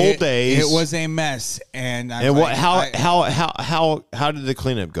 7 full days. It was a mess, and how did the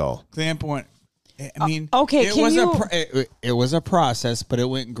cleanup go? Cleanup went. I mean, it was a process, but it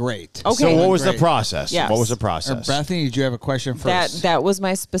went great. Okay. So what was the process? Yes. What was the process? Bethany, did you have a question first? That was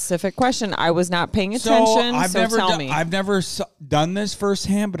my specific question. I was not paying attention. Tell me. I've never done this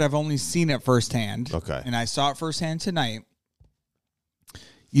firsthand, but I've only seen it firsthand. Okay. And I saw it firsthand tonight.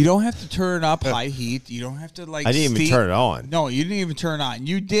 You don't have to turn it up high heat. You don't have to I didn't even turn it on. No, you didn't even turn it on.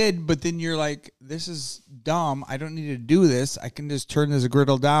 You did, but then you're like, this is dumb. I don't need to do this. I can just turn this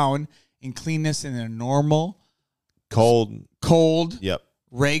griddle down and clean this in a normal, cold,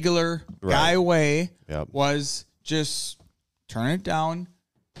 regular guy way. Yep. Was just turn it down.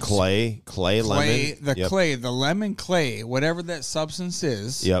 Lemon. The lemon clay, whatever that substance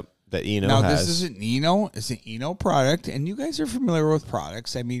is. Yep. That Eno now, has. this isn't Eno. It's an Eno product, and you guys are familiar with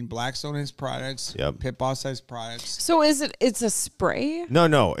products. I mean, Blackstone has products. Yep. Pit Boss has products. So it's a spray?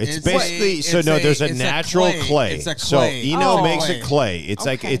 No. It's basically there's a natural clay. It's a clay. So Eno makes a clay.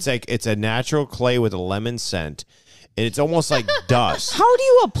 It's a natural clay with a lemon scent. And it's almost like dust. How do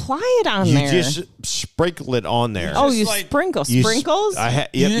you apply it on there? You just sprinkle it on there. Oh, you sprinkle sprinkles?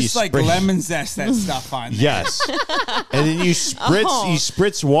 You lemon zest that stuff on there. Yes. And then you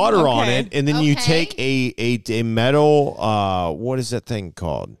spritz water on it, and then you take a metal what is that thing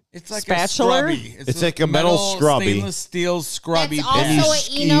called? It's like spatula. A scrubby. It's like a metal scrubby. Stainless steel scrubby. That's also an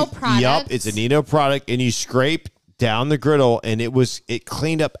Eno product. Yep, it's an Eno product, and you scrape down the griddle, and it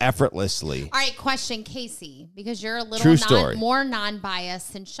cleaned up effortlessly. All right, question, Casey, because you're a little more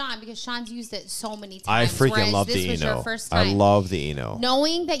non-biased than Sean, because Sean's used it so many times. I freaking love the Eno. Your first time. I love the Eno.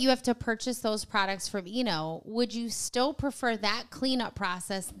 Knowing that you have to purchase those products from Eno, would you still prefer that cleanup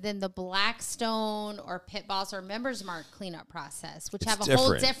process than the Blackstone or Pit Boss or Members Mark cleanup process, which have a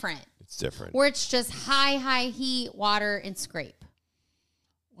whole different? It's different. Where it's just high heat, water, and scrape.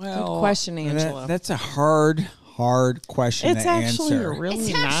 Well, good question, Angela. That's a hard question to answer. Really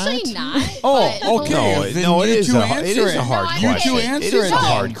it's actually not. Oh, okay. No, it is a hard question. It is a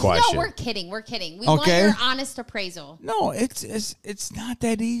hard question. No, we're kidding. We want your honest appraisal. No, it's not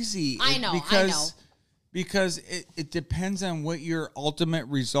that easy. I know. Because it depends on what your ultimate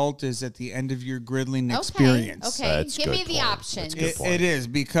result is at the end of your griddling experience. Okay, give me the option. It is,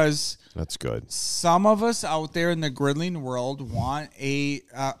 because that's good. Some of us out there in the griddling world want a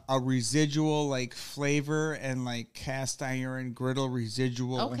residual like flavor and like cast iron griddle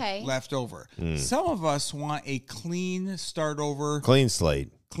residual left over. Some of us want a clean slate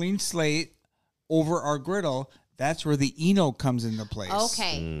over our griddle. That's where the Eno comes into place.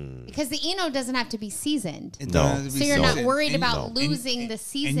 Okay. Because the Eno doesn't have to be seasoned. No. So you're not worried about losing the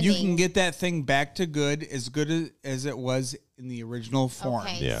seasoning. And you can get that thing back to good as it was in the original form.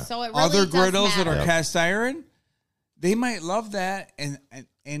 Okay. Yeah. So it really Other does griddles matter. that are cast iron, they might love that. And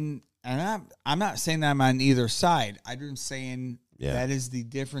I'm not saying I'm on either side. I'm just saying that is the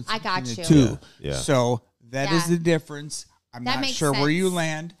difference between the two. Yeah. So that is the difference. I'm not sure where you sense.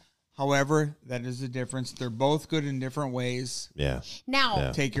 land. However, that is the difference. They're both good in different ways. Yeah.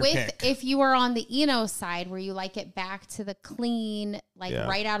 Now, take your pick. If you are on the Eno side where you like it back to the clean,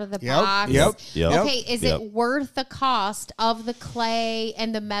 right out of the box. Yep. Okay, is it worth the cost of the clay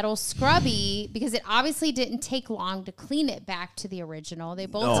and the metal scrubby? Because it obviously didn't take long to clean it back to the original. They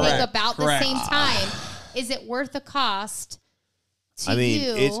both take about the same time. Is it worth the cost? I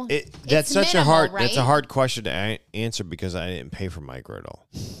mean, that's such a hard question to answer because I didn't pay for my griddle.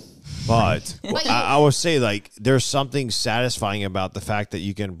 But I will say, like, there's something satisfying about the fact that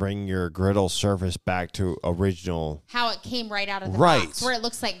you can bring your griddle surface back to original. How it came right out of the box, where it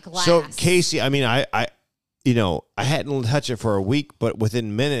looks like glass. So, Casey, I mean, I hadn't touched it for a week, but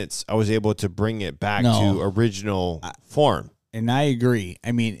within minutes, I was able to bring it back to original form. And I agree.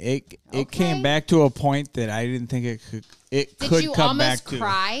 I mean, it came back to a point that I didn't think it could come back to. Did you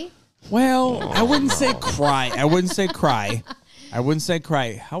almost cry? Well, I wouldn't say cry. I wouldn't say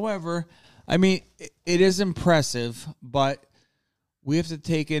cry. However, I mean, it is impressive, but we have to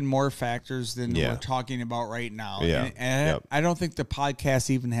take in more factors than we're talking about right now. Yeah. And I don't think the podcast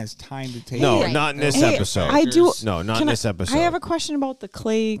even has time to take No, in. not in this episode. I do. No, not in this episode. I have a question about the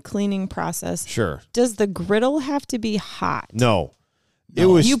clay cleaning process. Sure. Does the griddle have to be hot? No. It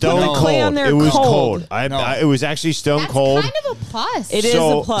was You put stone the cold. clay on there It was cold. cold. It was actually stone That's cold. kind of a plus. It is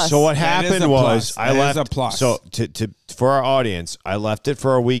a plus. So what That is happened a was plus. I That left. is a plus. So for our audience, I left it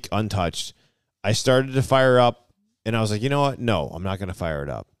for a week untouched. I started to fire up, and I was like, you know what? No, I'm not going to fire it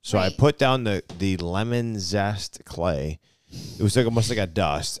up. So I put down the lemon zest clay. It was like almost like a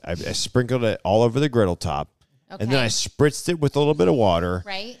dust. I sprinkled it all over the griddle top. Okay. And then I spritzed it with a little bit of water.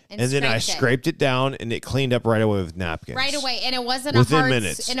 Right. And then I scraped it down, and it cleaned up right away with napkins. Right away. And it wasn't Within a hard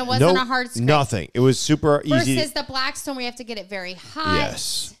minutes. And it wasn't Nope, a hard scrape. Nothing. It was super easy. Versus the Blackstone where you have to get it very hot.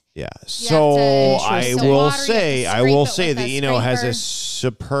 Yes. Yeah. You So have to- I Interesting. will Water, you say, have to I will scrape say it with that a Eno has a scraper.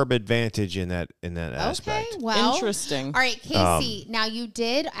 superb advantage in that aspect. Okay, well. Interesting. All right, Casey, now you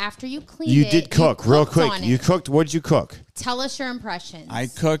did, after you cleaned You it. did cook real cooked quick. on You it. cooked. What did you cook? Tell us your impressions. I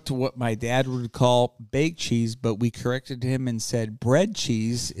cooked what my dad would call baked cheese, but we corrected him and said bread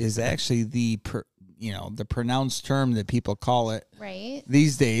cheese is actually the pronounced term that people call it Right.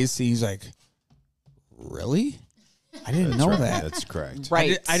 these days. He's like, really? I didn't know that. That's correct.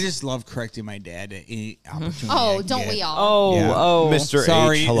 Right. I just love correcting my dad at any opportunity. Oh, I don't get. we all? Oh, Yeah. oh. Mr.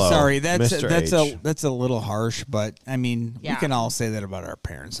 Sorry, H. Hello. sorry. That's Mr. H. a little harsh, but I mean, we Yeah. can all say that about our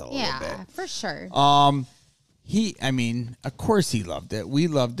parents a little Yeah, bit. for sure. Of course he loved it. We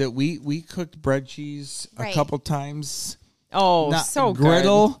loved it. We cooked bread cheese a Right. couple times. Oh, so good.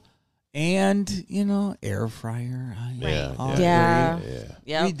 griddle and air fryer. Yeah, Oh, Yeah. great.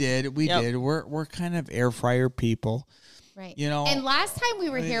 Yep. We Yep. did. We're kind of air fryer people. Right. You know, and last time we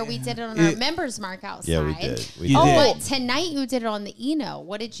were here, we did it on our members mark outside. Yeah, we did. We You did. did. But tonight you did it on the Eno.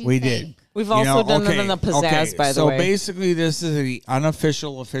 What did you We think? did. We've also done it on the pizzazz, by the way. So basically, this is the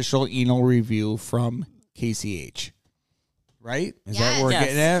unofficial official Eno review from KCH. Right? Is that what we're Yes,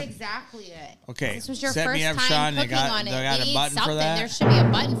 getting that's at? exactly it. Okay. This was your Set first me up, time Sean. cooking on it. They got We a need button for something. that? There should be a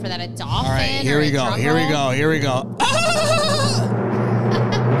button for that. A dolphin. All right, here or we a go. drum Here we roll. go. Here we go.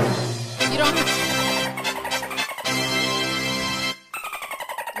 You don't.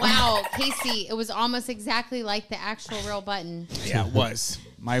 Wow, Casey, it was almost exactly like the actual real button. Yeah, it was.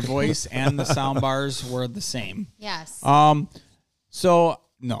 My voice and the sound bars were the same. Yes. So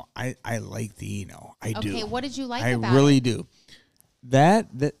no, I like the Eno. I do. Okay, what did you like I about really it? do.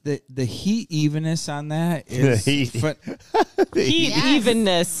 The heat evenness on that is heat. Heat Yes.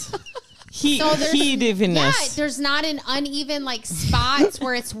 evenness. Heat, So there's, heat evenness. Yeah, there's not an uneven like spots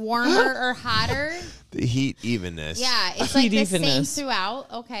where it's warmer or hotter. The heat evenness. Yeah, it's Heat like the evenness. same throughout.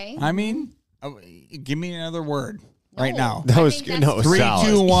 Okay. I mean, give me another word right now. That I was think good. that's No, it was 3, solid.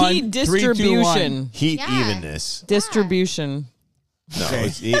 2, 1. Heat distribution. Heat Yeah. evenness. Distribution. No, Okay.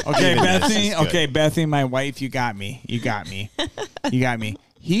 it's e- Okay, evenness Bethany. is good. Okay, Bethany, my wife, you got me. You got me. You got me.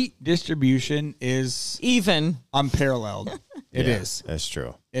 Heat distribution is Even. unparalleled. It Yeah, is. That's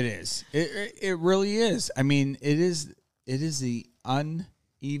true. It is. It really is. I mean, it is the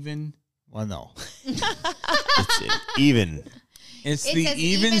uneven. Well, no. It's even. It's It's the as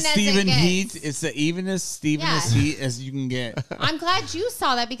even even as it Steven gets. heat. It's the evenest Stevenest Yeah. heat as you can get. I'm glad you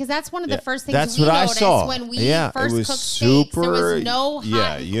saw that because that's one of the Yeah, first things that's we what I noticed saw. when we Yeah, it first was cooked steaks. There super- was no hot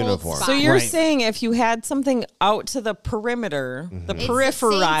yeah, and uniform. cold spot. So you're Right. saying if you had something out to the perimeter, the It's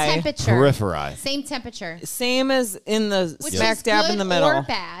periphery, the same temperature. Periphery. Same temperature. same as in the Which smack is dab good in the middle. or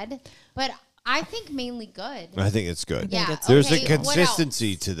bad, but I think mainly good. I think it's good. Yeah, There's okay, a what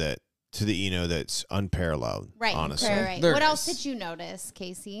consistency to that, to the Eno that's unparalleled. Right, honestly. right. There What else is. did you notice,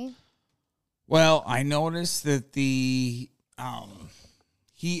 Casey? Well, I noticed that the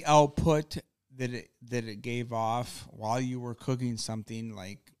heat output that it gave off while you were cooking something,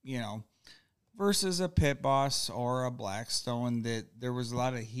 like, versus a Pit Boss or a Blackstone, that there was a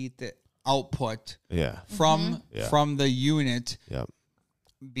lot of heat that output Yeah. from Yeah. from the unit Yep.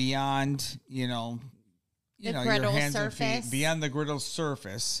 beyond your griddle hands surface. and feet, beyond the griddle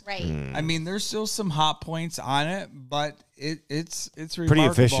surface. Right. Mm. I mean, there's still some hot points on it, but it's Pretty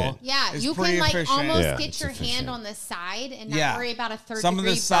remarkable. efficient. Yeah, It's you pretty can like efficient. almost Yeah, get it's your efficient. hand on the side and not Yeah. worry about a third Some of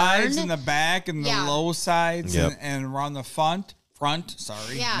degree the sides burn. and the back and the Yeah. low sides Yep. and around the front.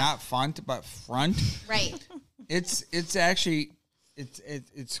 Sorry, Yeah. not front, but front. Right. It's actually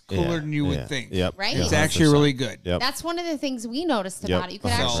it's cooler than you would think. Yep. Right? It's Yeah, actually really good. Yep. That's one of the things we noticed Yep. about it. You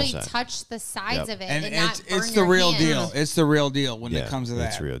could 100%. actually touch the sides Yep. of it And not it's burn the your real hand. deal. It's the real deal when Yeah, it comes to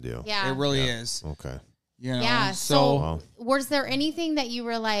that. It's real deal. Yeah. It really is. Okay. You know? Yeah. So was there anything that you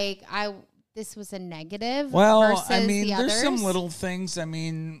were like, this was a negative? Well, versus I mean, the there's others? some little things. I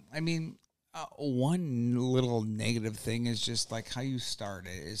mean, one little negative thing is just like how you start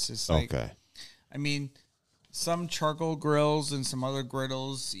it. It's just like, I mean, some charcoal grills and some other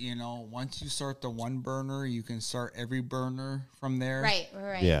griddles, you know, once you start the one burner, you can start every burner from there. Right.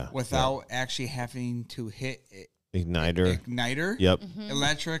 Yeah. Without actually having to hit it. Igniter. Yep. Mm-hmm.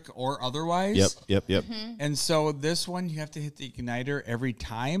 Electric or otherwise. Yep. Mm-hmm. And so this one, you have to hit the igniter every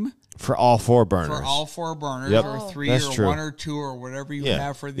time. For all 4 burners. For all 4 burners, Yep. or 3 That's or true. 1 or 2 or whatever you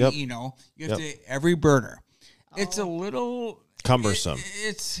have for the Eno. You have to hit every burner. It's a little cumbersome.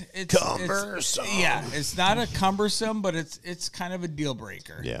 It's cumbersome. It's not a cumbersome, but it's kind of a deal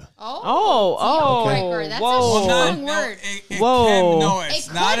breaker. Yeah. Deal breaker. That's a strong word.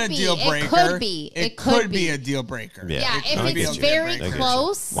 It's not a deal breaker. It could be. It could be a deal breaker. Yeah, if it's very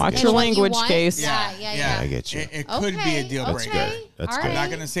close. Watch your language, Case. Yeah. I get you. It could be a deal breaker. Good. That's good. I'm not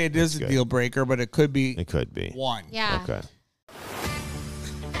going to say it is a deal breaker, but it could be. It could be. One. Yeah. Okay.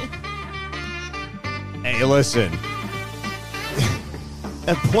 Hey, listen.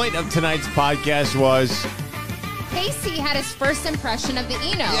 The point of tonight's podcast was Casey had his first impression of the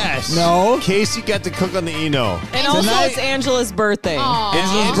Eno. yes. No. Casey got to cook on the Eno. And also, it's Angela's birthday.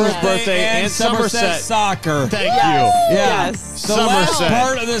 Angela's birthday and Somerset soccer. Thank you. Yes. The last Somerset.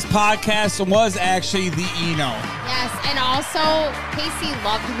 part of this podcast was actually the Eno. Yes, and also Casey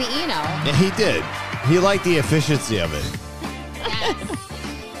loved the Eno. Yeah, he did. He liked the efficiency of it. Yes.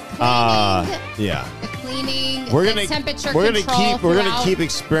 Yeah. The cleaning, We're the gonna temperature we're gonna control keep we're gonna throughout. keep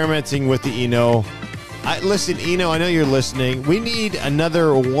experimenting with the Eno. Listen, Eno, I know you're listening. We need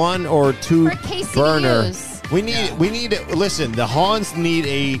another 1 or 2 For Casey to burner. use. We need listen, the Hans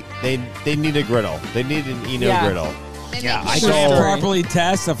need they need a griddle. They need an Eno griddle. They Yeah, make I sure- don't- properly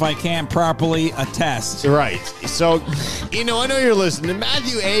test if I can't properly attest. Right. So, I know you're listening.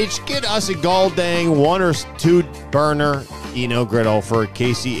 Matthew H, get us a gold-dang 1 or 2 burner Eno griddle for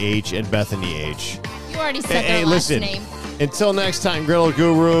Casey H and Bethany H. You already said their Hey, last listen. name. Until next time, Griddle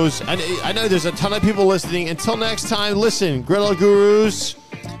Gurus. I know there's a ton of people listening. Until next time, listen, Griddle Gurus.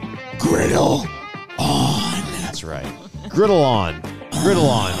 Griddle on. That's right. Griddle on. Griddle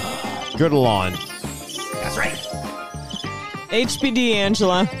on. Griddle on. That's right. HBD,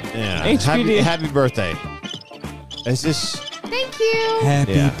 Angela. Yeah. HBD. Happy birthday. Is this... Thank you.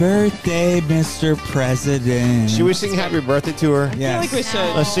 Happy birthday, Mr. President. Should we sing happy birthday to her? Yes. I feel like we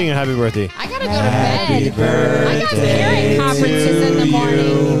should. Let's sing a happy birthday. I gotta go to Happy bed. I got parent conferences in the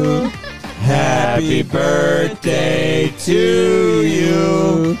morning. Happy birthday to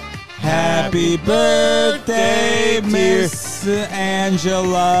you. Happy birthday, Miss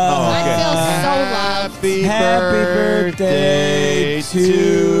Angela. Oh, okay. I feel so loved. Happy birthday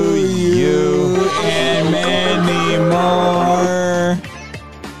to you and many more.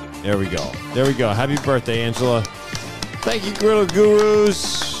 There we go. There we go. Happy birthday, Angela. Thank you, Griddle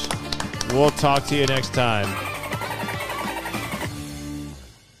Gurus. We'll talk to you next time.